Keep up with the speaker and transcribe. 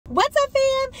What's up,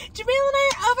 fam? Jamil and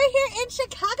I are over here in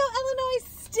Chicago, Illinois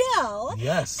still.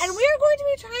 Yes. And we are going to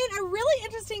be trying a really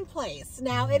interesting place.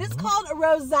 Now, it is called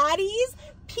Rosati's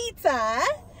Pizza.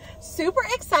 Super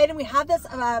excited. We have this,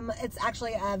 it's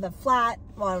actually the flat,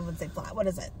 well, I wouldn't say flat. What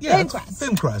is it? Yeah, thin crust.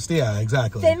 Thin crust, yeah,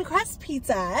 exactly. Thin crust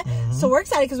pizza. So we're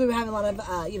excited because we've been having a lot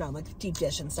of, you know, like deep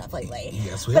dish and stuff lately.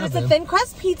 Yes, we But have it's a thin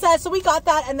crust pizza, so we got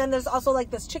that. And then there's also like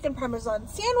this chicken parmesan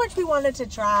sandwich we wanted to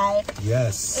try.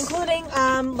 Yes. Including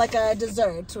like a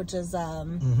dessert, which is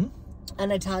an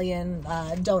Italian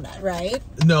donut, right?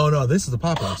 No, this is the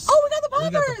poppers. Oh, we got the poppers.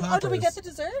 We got the Oh, did we poppers. get the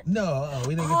dessert? No,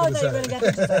 we didn't Oh, get the I thought you were dessert. going to get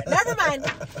the dessert. Never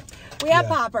mind. We have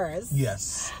poppers.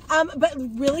 Yes. But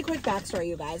really quick backstory,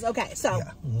 you guys. Okay, so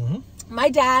Yeah. my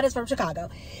dad is from Chicago.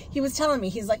 He was telling me,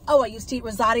 he's like, oh, I used to eat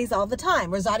Rosati's all the time.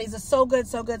 Rosati's is so good,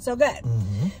 so good, so good.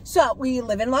 So we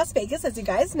live in Las Vegas, as you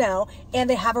guys know, and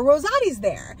they have a Rosati's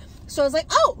there. So I was like,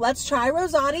 oh, let's try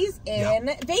Rosati's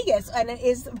in Vegas. And it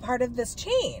is part of this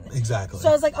chain. Exactly. So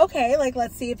I was like, okay, like,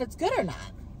 let's see if it's good or not.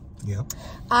 Yeah.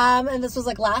 And this was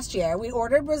like last year. We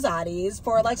ordered Rosati's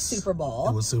for like Super Bowl.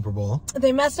 It was Super Bowl.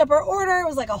 They messed up our order. It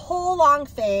was like a whole long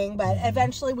thing, but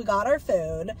eventually we got our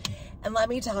food. And let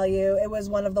me tell you, it was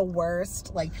one of the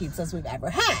worst like pizzas we've ever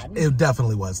had. It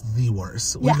definitely was the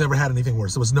worst. We've never had anything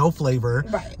worse. There was no flavor.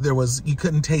 Right. You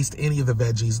couldn't taste any of the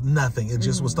veggies, nothing. It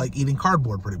just was like eating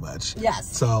cardboard pretty much.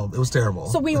 Yes. So it was terrible.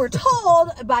 So we were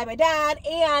told by my dad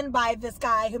and by this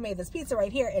guy who made this pizza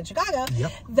right here in Chicago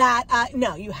that,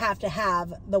 no, you have to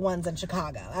have the ones in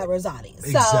Chicago at Rosati's.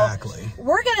 Exactly. So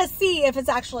we're going to see if it's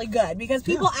actually good because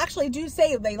people actually do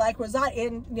say they like Rosati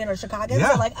in, you know, Chicago.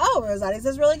 They're like, oh, Rosati's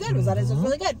is really good. Rosati's is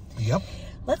really good. Yep.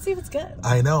 Let's see if it's good.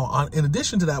 I know. In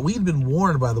addition to that, we'd been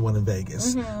warned by the one in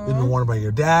Vegas. We'd been warned by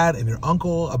your dad and your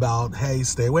uncle about, hey,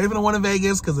 stay away from the one in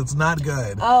Vegas because it's not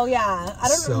good. Oh, yeah. I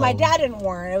don't know. My dad didn't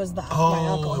warn. It was my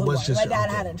uncle. It was just my your dad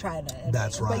uncle. hadn't tried it.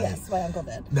 That's right. But yes, my uncle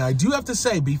did. Now, I do have to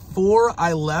say, before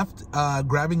I left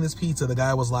grabbing this pizza, the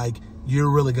guy was like, you're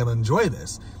really going to enjoy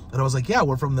this. And I was like, yeah,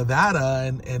 we're from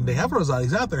Nevada and they have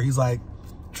Rosati's out there. He's like,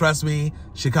 trust me,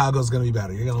 Chicago's going to be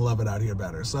better. You're going to love it out here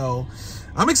better. So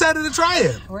I'm excited to try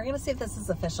it. We're going to see if this is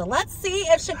official. Let's see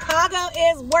if Chicago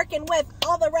is working with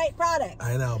all the right products.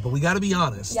 I know, but we got to be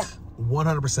honest. Yeah.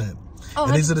 100%. Oh,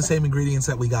 and these are the same ingredients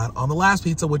that we got on the last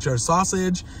pizza, which are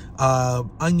sausage,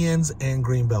 onions, and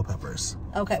green bell peppers.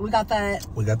 Okay, we got that.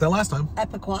 We got that last time.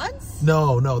 Epiquads?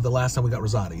 No, the last time we got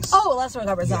Rosati's. Oh, last time we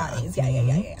got Rosati's.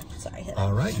 Yeah. Sorry.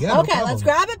 All right, yeah. Okay, no let's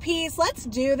grab a piece. Let's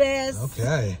do this.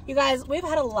 Okay. You guys, we've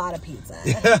had a lot of pizza.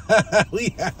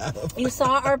 We have. You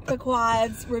saw our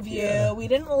Epiquads review. Yeah. We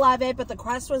didn't love it, but the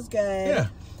crust was good. Yeah.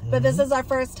 But this is our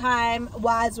first time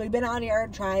we've been on here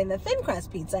trying the thin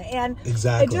crust pizza. And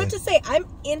I do have to say, I'm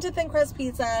into thin crust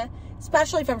pizza,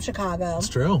 especially from Chicago. It's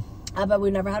true. But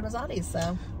we've never had Rosati's,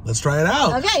 so. Let's try it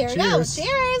out. Okay, here we go.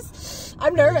 Cheers.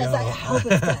 I'm nervous. I hope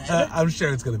it's good. I'm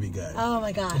sure it's going to be good. Oh,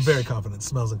 my gosh. I'm very confident. It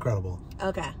smells incredible.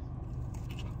 Okay.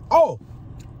 Oh.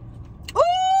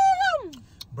 Ooh.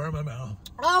 Burn my mouth.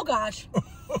 Oh, gosh.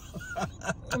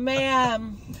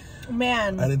 Man.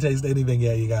 I didn't taste anything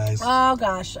yet, you guys. Oh,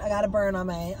 gosh. I got a burn on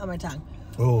my tongue.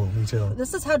 Oh, me too.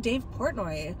 This is how Dave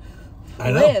Portnoy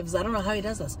lives. I don't know how he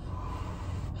does this.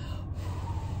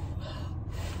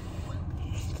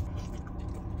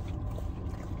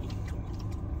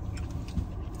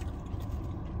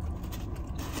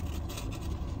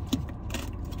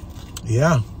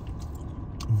 Yeah.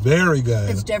 Very good.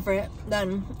 It's different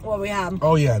than what we have.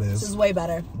 Oh, yeah, it is. This is way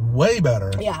better. Way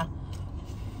better. Yeah.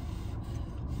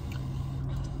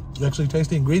 You actually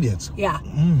taste the ingredients. Yeah.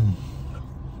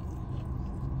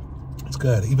 It's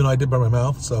good. Even though I did burn my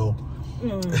mouth, so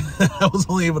I was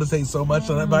only able to taste so much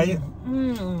on that bite.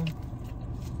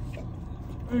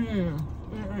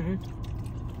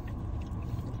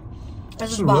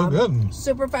 This is really good.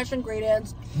 Super fresh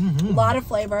ingredients. A lot of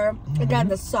flavor. Again,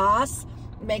 the sauce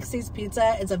makes these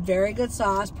pizza. It's a very good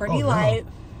sauce. Pretty light.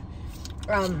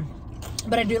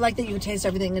 But I do like that you taste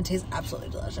everything and it tastes absolutely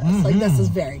delicious. Like, this is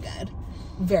very good.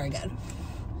 Very good.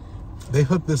 They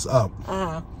hooked this up.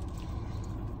 I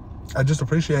just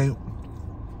appreciate...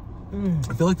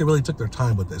 I feel like they really took their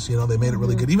time with this. You know, they made it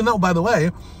really good. Even though, by the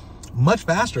way, much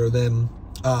faster than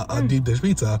a deep dish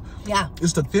pizza. Yeah.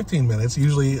 This took 15 minutes.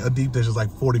 Usually a deep dish is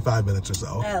like 45 minutes or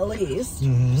so. At least.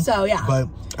 So, yeah. But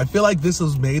I feel like this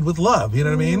was made with love. You know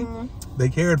what I mean? They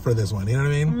cared for this one. You know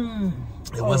what I mean?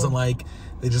 It wasn't like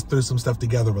they just threw some stuff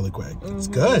together really quick. It's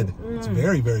good. It's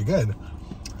very, very good.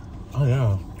 Oh,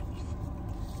 yeah.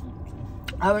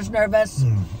 I was nervous,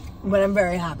 but I'm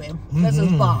very happy. This is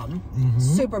bomb.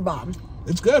 Super bomb.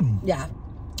 It's good. Yeah.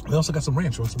 We also got some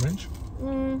ranch. You want some ranch?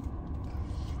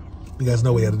 You guys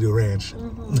know we had to do ranch.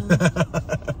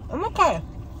 I'm okay.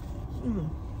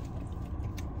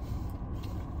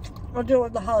 I'll do it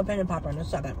with the jalapeno popper in a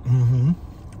second.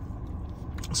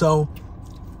 So,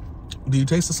 do you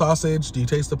taste the sausage? Do you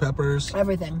taste the peppers?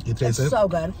 Everything. You taste it? So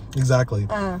good. Exactly.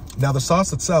 Now, the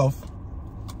sauce itself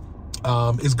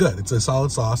is good. It's a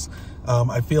solid sauce.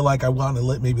 I feel like I want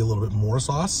maybe a little bit more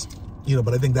sauce, you know,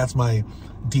 but I think that's my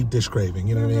deep dish craving,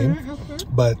 you know what I mean?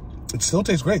 But it still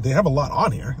tastes great. They have a lot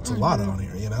on here. It's a lot on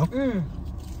here, you know?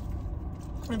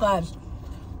 Guys,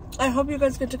 I hope you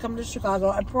guys get to come to Chicago.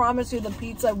 I promise you the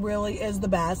pizza really is the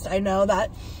best. I know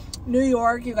that New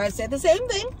York, you guys say the same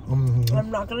thing.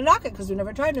 I'm not going to knock it because we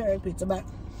never tried New York pizza, but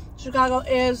Chicago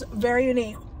is very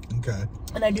unique. Okay.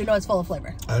 And I do know it's full of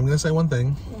flavor. I'm going to say one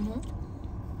thing.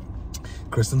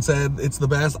 Kristen said it's the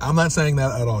best. I'm not saying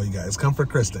that at all, you guys. Come for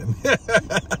Kristen.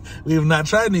 We have not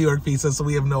tried New York pizza, so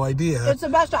we have no idea. It's the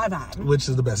best I've had. Which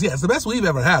is the best. Yeah, it's the best we've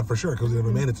ever had, for sure, because we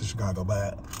never made it to Chicago,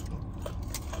 but...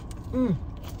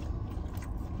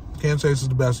 Can't say this is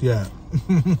the best yet.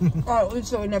 Oh,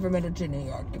 so we never made it to New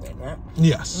York, you mean, right?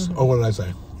 Yes. Oh, what did I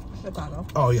say? Chicago.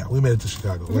 Oh, yeah, we made it to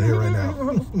Chicago. We're here right now.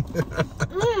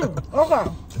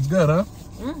 Okay. It's good, huh?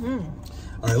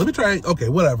 All right, let me try. Okay,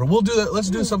 whatever. We'll do that.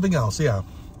 Let's do something else. Yeah.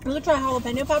 We're gonna try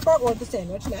jalapeno popper or the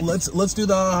sandwich next. Let's do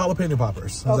the jalapeno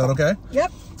poppers. Is that okay?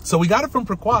 Yep. So we got it from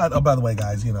Prequad. Oh, by the way,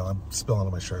 guys, you know I'm spilling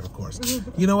on my shirt, of course.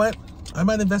 You know what? I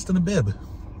might invest in a bib.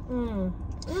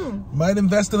 Might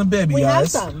invest in a bib, you we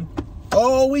guys. have some.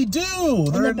 Oh, we do.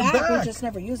 They're in the back. We just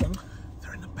never use them.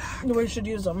 They're in the back. We should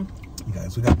use them. You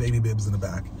guys, we got baby bibs in the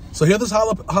back. So here are those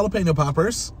jalapeno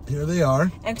poppers. Here they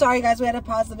are. And sorry, guys, we had to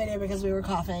pause the video because we were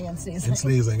coughing and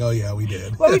sneezing. Oh, yeah, we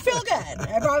did. Well, we feel good.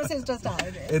 I promise it's just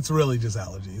allergies. It's really just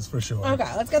allergies, for sure.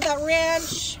 Okay, let's get that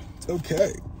ranch.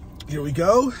 Okay, here we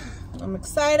go. I'm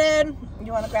excited.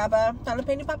 You want to grab a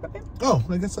jalapeno popper, babe? Oh,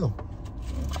 I guess so.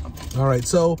 All right,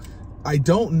 so I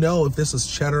don't know if this is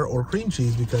cheddar or cream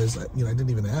cheese because, you know, I didn't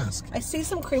even ask. I see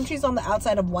some cream cheese on the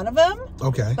outside of one of them.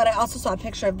 Okay. But I also saw a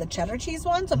picture of the cheddar cheese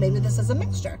one, so maybe this is a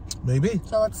mixture. Maybe.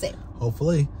 So let's see.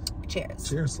 Hopefully. Cheers.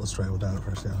 Cheers. Let's try it without it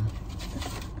first, yeah.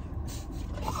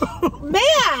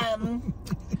 Man!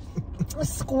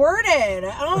 Squirted.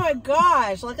 Oh my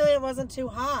gosh. Luckily it wasn't too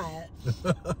hot.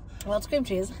 Well, it's cream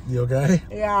cheese. You okay?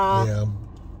 Yeah. Yeah.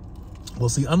 Well,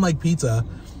 see, unlike pizza,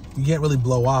 you can't really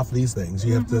blow off these things.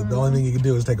 You have to, the only thing you can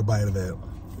do is take a bite of it.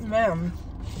 Man.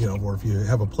 You know, or if you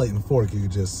have a plate and fork, you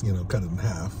could just, you know, cut it in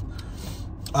half.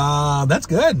 That's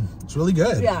good. It's really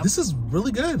good. Yeah. This is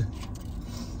really good.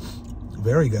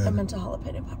 Very good. I'm into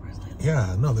jalapeno poppers lately.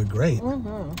 Yeah, no, they're great.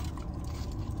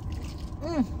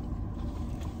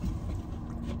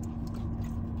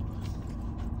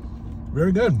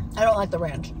 Very good. I don't like the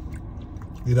ranch.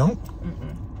 You don't?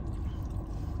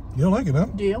 You don't like it, huh?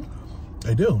 Do you?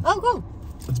 I do. Oh, cool.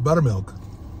 It's buttermilk.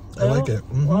 I like it.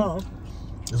 Wow.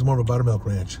 It's more of a buttermilk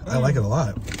ranch. I like it a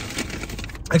lot.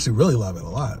 I actually really love it a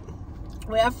lot.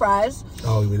 We have fries.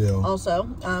 Oh, we do. Also,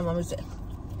 let me see.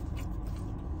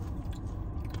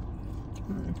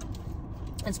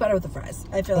 It's better with the fries.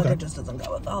 I feel like it just doesn't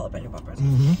go with the jalapeno poppers.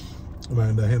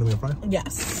 Mind handing me a fry?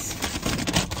 Yes.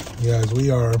 Guys,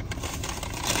 we are,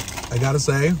 I gotta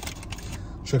say,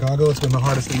 Chicago, it's been the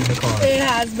hardest to eat in the car. It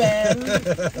has been.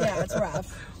 Yeah, it's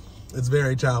rough. It's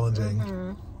very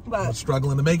challenging. But we're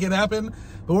struggling to make it happen,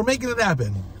 but we're making it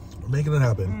happen. We're making it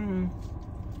happen.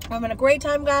 We're having a great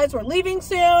time, guys. We're leaving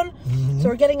soon. So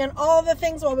we're getting in all the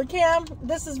things while we can.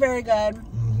 This is very good.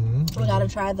 We gotta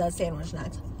try the sandwich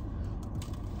next.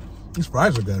 These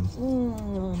fries are good.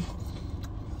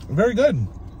 Very good.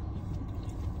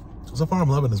 So far, I'm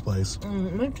loving this place.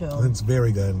 Me too. It's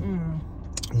very good. I'm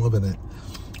loving it.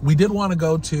 We did want to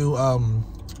go to,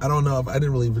 I don't know if I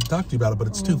didn't really even talk to you about it, but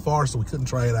it's too far, so we couldn't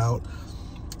try it out.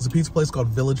 There's a pizza place called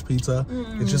Village Pizza.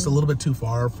 It's just a little bit too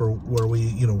far for where we,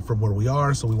 you know, from where we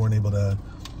are, so we weren't able to,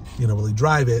 you know, really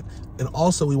drive it. And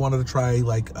also, we wanted to try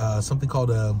like something called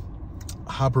a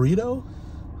Habarito.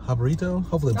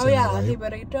 Hopefully I'm saying that right.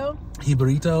 Hibarito.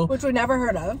 Hibarito. Which we never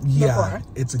heard of before.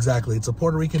 It's a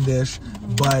Puerto Rican dish,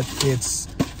 but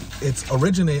it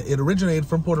originated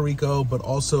from Puerto Rico, but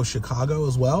also Chicago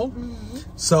as well.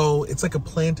 So it's like a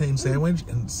plantain sandwich,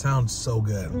 and it sounds so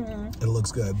good. It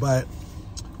looks good, but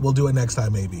we'll do it next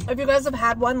time maybe. If you guys have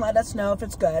had one, let us know if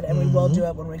it's good, and we will do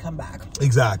it when we come back.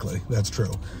 Exactly, that's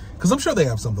true. Because I'm sure they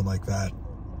have something like that.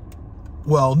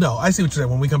 Well, no, I see what you're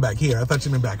saying. When we come back here, I thought you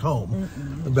meant back home,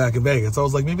 back in Vegas. I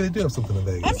was like, maybe they do have something in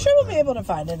Vegas. I'm sure we'll be able to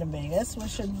find it in Vegas. We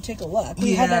should take a look.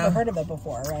 We had never heard of it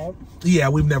before, right? Yeah,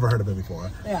 we've never heard of it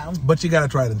before. Yeah. But you got to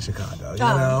try it in Chicago, you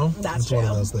know? That's true. It's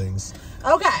one of those things.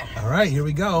 Okay. All right, here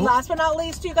we go. Last but not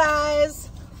least, you guys,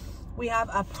 We have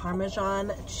a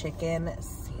Parmesan chicken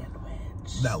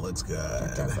sandwich. That looks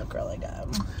good. It does look really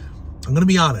good. I'm gonna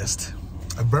be honest.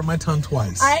 I burnt my tongue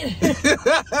twice.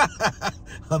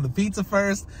 On the pizza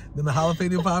first, then the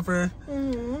jalapeno popper.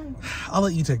 I'll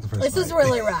let you take the first This bite. is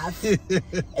really rough.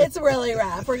 It's really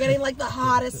rough. We're getting like the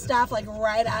hottest stuff like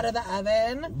right out of the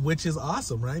oven. Which is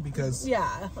awesome, right? Because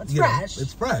yeah, it's fresh.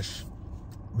 It's fresh.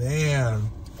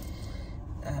 Man.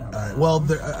 I don't know. All right. Well,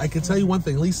 I can tell you one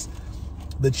thing. At least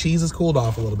the cheese has cooled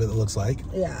off a little bit, it looks like.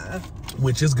 Yeah.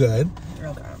 Which is good.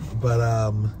 Okay. But,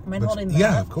 Am I holding that?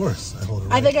 Yeah, of course. I hold it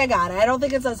right. I think I got it. I don't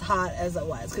think it's as hot as it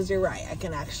was, because you're right. I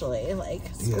can actually, like,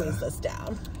 squeeze this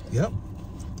down. Yep.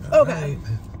 Okay. Right.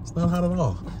 It's not hot at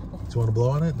all. Do you want to blow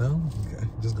on it? No? Okay.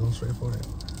 Just going straight for it.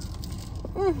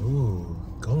 Ooh,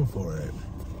 going for it.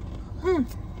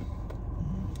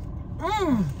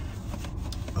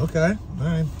 Okay. All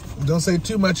right. Don't say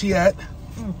too much yet.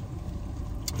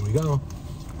 Here we go.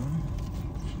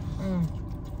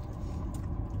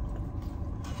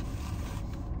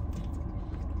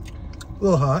 A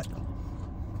little hot.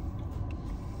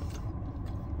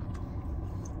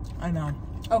 I know.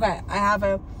 Okay, I have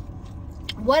a...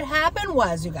 What happened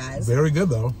was, you guys... Very good,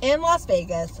 though. In Las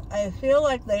Vegas, I feel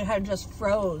like they had just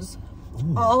froze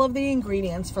all of the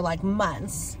ingredients for, like,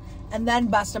 months and then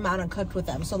bust them out and cooked with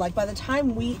them. So, like, by the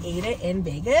time we ate it in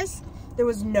Vegas, there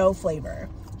was no flavor.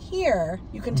 Here,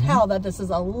 you can tell that this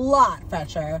is a lot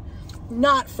fresher,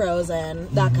 not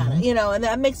frozen, that kind of, you know, and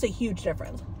that makes a huge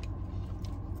difference.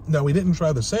 Now, we didn't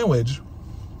try the sandwich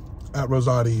at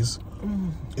Rosati's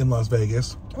in Las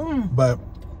Vegas, but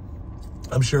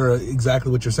I'm sure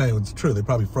exactly what you're saying was true. They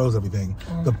probably froze everything.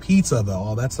 The pizza, though,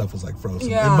 all that stuff was like frozen.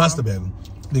 Yeah. It must have been.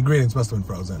 The ingredients must have been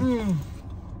frozen.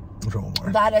 I'll try one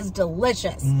more. That is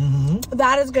delicious.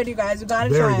 That is good, you guys. You got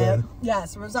to try it.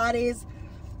 Yes, Rosati's.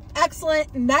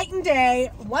 Excellent. Night and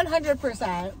day.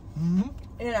 100%.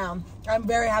 You know, I'm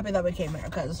very happy that we came here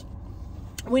because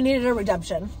we needed a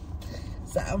redemption.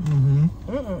 So.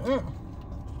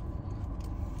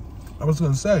 I was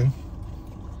going to say,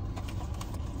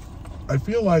 I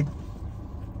feel like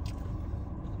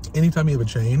anytime you have a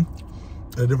chain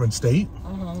in a different state,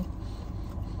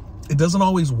 it doesn't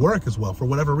always work as well for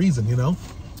whatever reason, you know?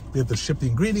 They have to ship the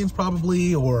ingredients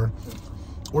probably, or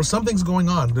something's going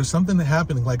on. There's something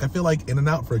happening. Like, I feel like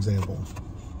In-N-Out, for example,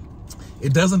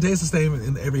 it doesn't taste the same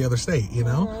in every other state, you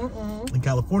know? In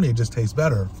California, it just tastes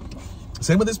better.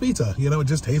 Same with this pizza, you know? It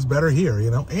just tastes better here, you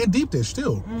know? And deep dish,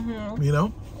 too, you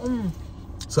know?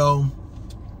 So,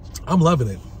 I'm loving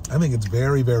it. I think it's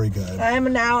very, very good. I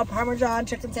am now a Parmesan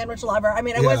chicken sandwich lover. I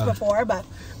mean, I was before, but...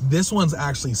 This one's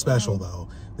actually special, though.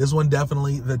 This one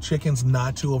definitely, the chicken's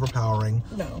not too overpowering.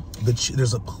 No.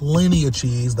 There's plenty of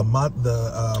cheese. The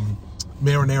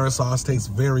marinara sauce tastes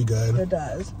very good. It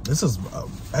does. This is an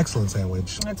excellent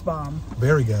sandwich. It's bomb.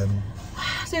 Very good.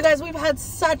 So, you guys, we've had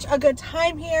such a good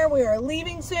time here. We are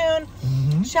leaving soon.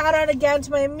 Shout out again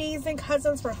to my amazing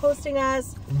cousins for hosting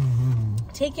us.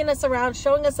 Taking us around,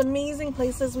 showing us amazing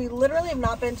places. We literally have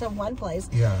not been to one place.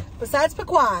 Besides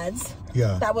Pequod's.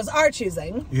 That was our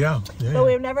choosing. But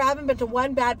we haven't been to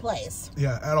one bad place.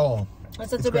 At all.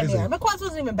 Since we've been here. Pequod's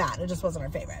wasn't even bad. It just wasn't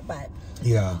our favorite. But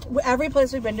yeah, every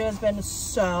place we've been to has been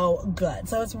so good.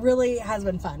 So it's really has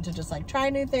been fun to just like try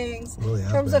new things. Really in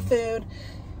terms of food.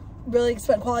 Really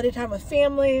spent quality time with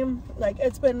family. Like,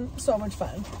 it's been so much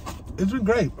fun. It's been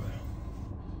great.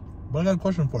 But I got a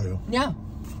question for you. Yeah.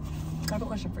 I have a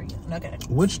question for you. Okay.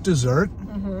 Which dessert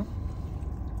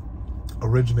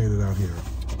originated out here?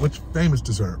 Which famous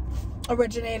dessert?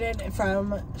 Originated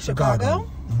from Chicago?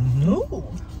 Ooh.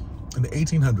 In the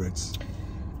 1800s.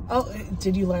 Oh,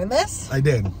 did you learn this? I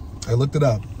did. I looked it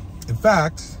up. In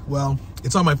fact, well,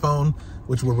 it's on my phone,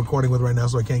 which we're recording with right now,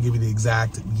 so I can't give you the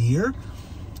exact year.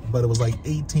 But it was like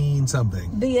 18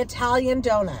 something. The Italian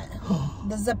donut.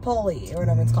 The Zipoli, or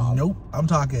whatever it's called. Nope. I'm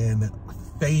talking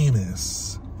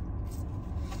famous.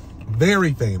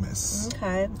 Very famous.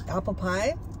 Okay. Apple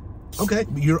pie? Okay.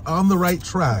 You're on the right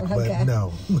track, but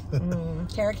no.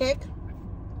 Carrot cake?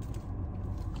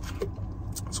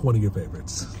 It's one of your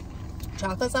favorites.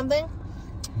 Chocolate something?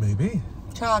 Maybe.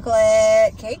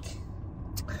 Chocolate cake?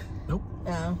 Nope.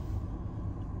 No.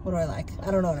 What do I like?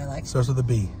 I don't know what I like. Starts with a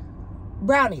B.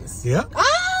 Brownies. Yeah.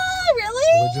 Ah,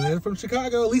 really? Originated from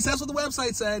Chicago. At least that's what the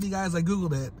website said, you guys. I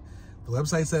Googled it. The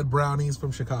website said brownies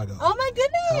from Chicago. Oh my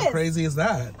goodness. How crazy is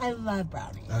that? I love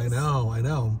brownies. I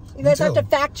know. You guys have to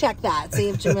fact check that, see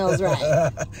if Jamil is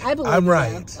right. I believe I'm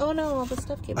right. Oh no, all the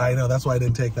stuff came out. I know, that's why I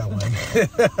didn't take that one. I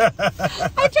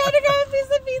tried to grab a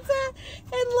piece of pizza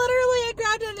and literally I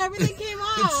grabbed it and everything came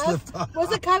off. It slipped off.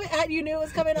 Was it coming? You knew it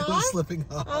was coming off? It was slipping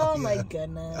off. Oh my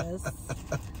goodness.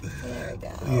 There we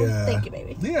go. Yeah. Thank you,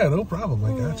 baby. Yeah, no problem.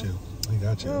 I got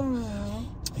you.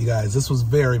 You guys, this was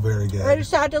very, very good. Are you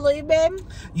sad to leave, babe?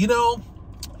 You know,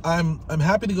 I'm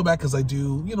happy to go back because I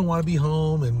do, want to be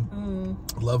home and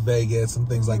love Vegas and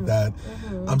things like that.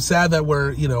 I'm sad that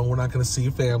we're not going to see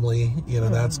family.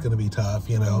 That's going to be tough,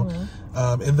 and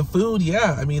the food,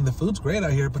 I mean, the food's great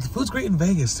out here, but the food's great in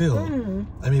Vegas too.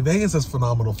 I mean, Vegas has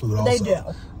phenomenal food also. They do.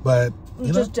 But,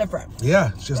 it's just different.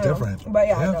 Yeah, it's just different. But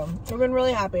I know. We've been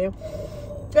really happy.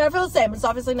 Yeah, I feel the same. It's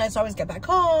obviously nice to always get back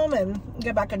home and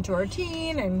get back into a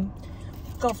routine and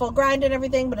go full grind and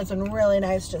everything, but it's been really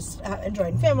nice just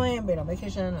enjoying family and being on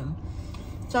vacation, and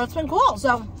so it's been cool.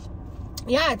 So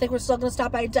yeah, I think we're still gonna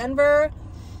stop by Denver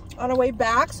on our way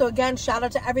back. So again, shout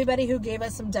out to everybody who gave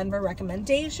us some Denver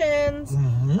recommendations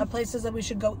of places that we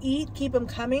should go eat. Keep them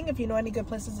coming. If you know any good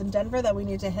places in Denver that we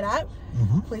need to hit at,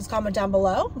 please comment down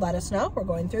below, let us know. We're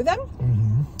going through them,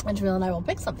 and Jamil and I will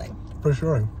pick something for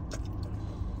sure.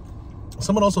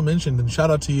 Someone also mentioned, and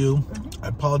shout out to you, I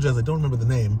apologize, I don't remember the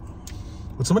name,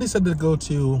 but somebody said to go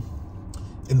to,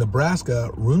 in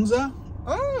Nebraska, Runza.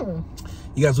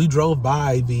 You guys, we drove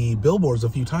by the billboards a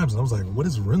few times, and I was like, what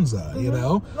is Runza,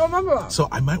 I remember that. So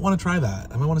I might want to try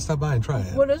that. I might want to stop by and try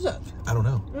it. What is it? I don't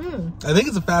know. I think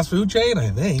it's a fast food chain,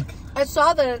 I think. I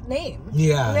saw the name.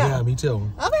 Yeah, me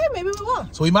too. Okay, maybe we will.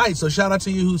 So we might. So shout out to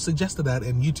you who suggested that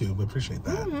in YouTube. I appreciate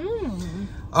that.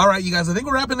 All right, you guys, I think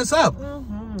we're wrapping this up.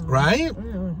 Right?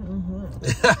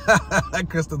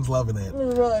 Kristen's loving it.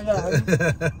 It's really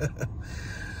good.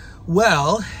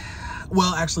 Well,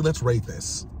 actually, let's rate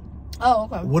this. Oh,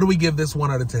 okay. What do we give this 1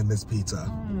 out of 10, this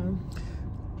pizza?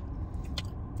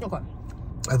 Okay.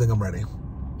 I think I'm ready.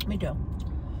 Me too.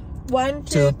 1,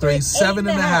 2, 2, 3,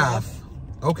 7.5.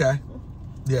 Okay.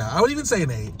 Yeah, I would even say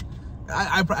an 8.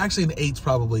 I actually, an 8's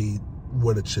probably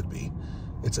what it should be.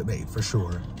 It's an 8 for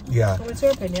sure. Yeah. What's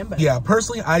your opinion? But yeah,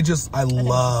 personally, I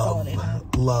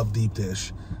love deep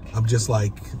dish. I'm just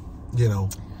like,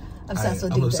 obsessed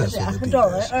with I'm deep obsessed dish. with the deep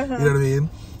Totally. dish. You know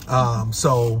what I mean?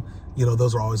 So,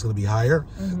 those are always going to be higher.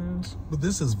 But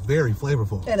this is very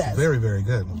flavorful. It's very, very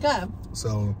good. Good.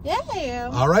 So, yeah.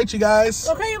 All right, you guys.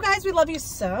 Okay, you guys, we love you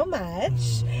so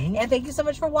much. And thank you so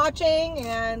much for watching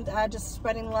and just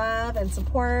spreading love and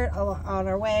support on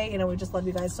our way. We just love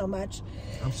you guys so much.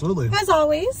 Absolutely. As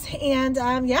always. And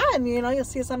you'll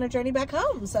see us on our journey back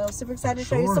home. So super excited to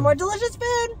show you some more delicious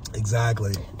food.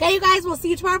 Exactly. Okay, you guys, we'll see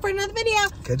you tomorrow for another video.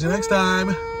 Catch you next time.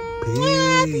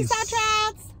 Peace. Peace out, Trav.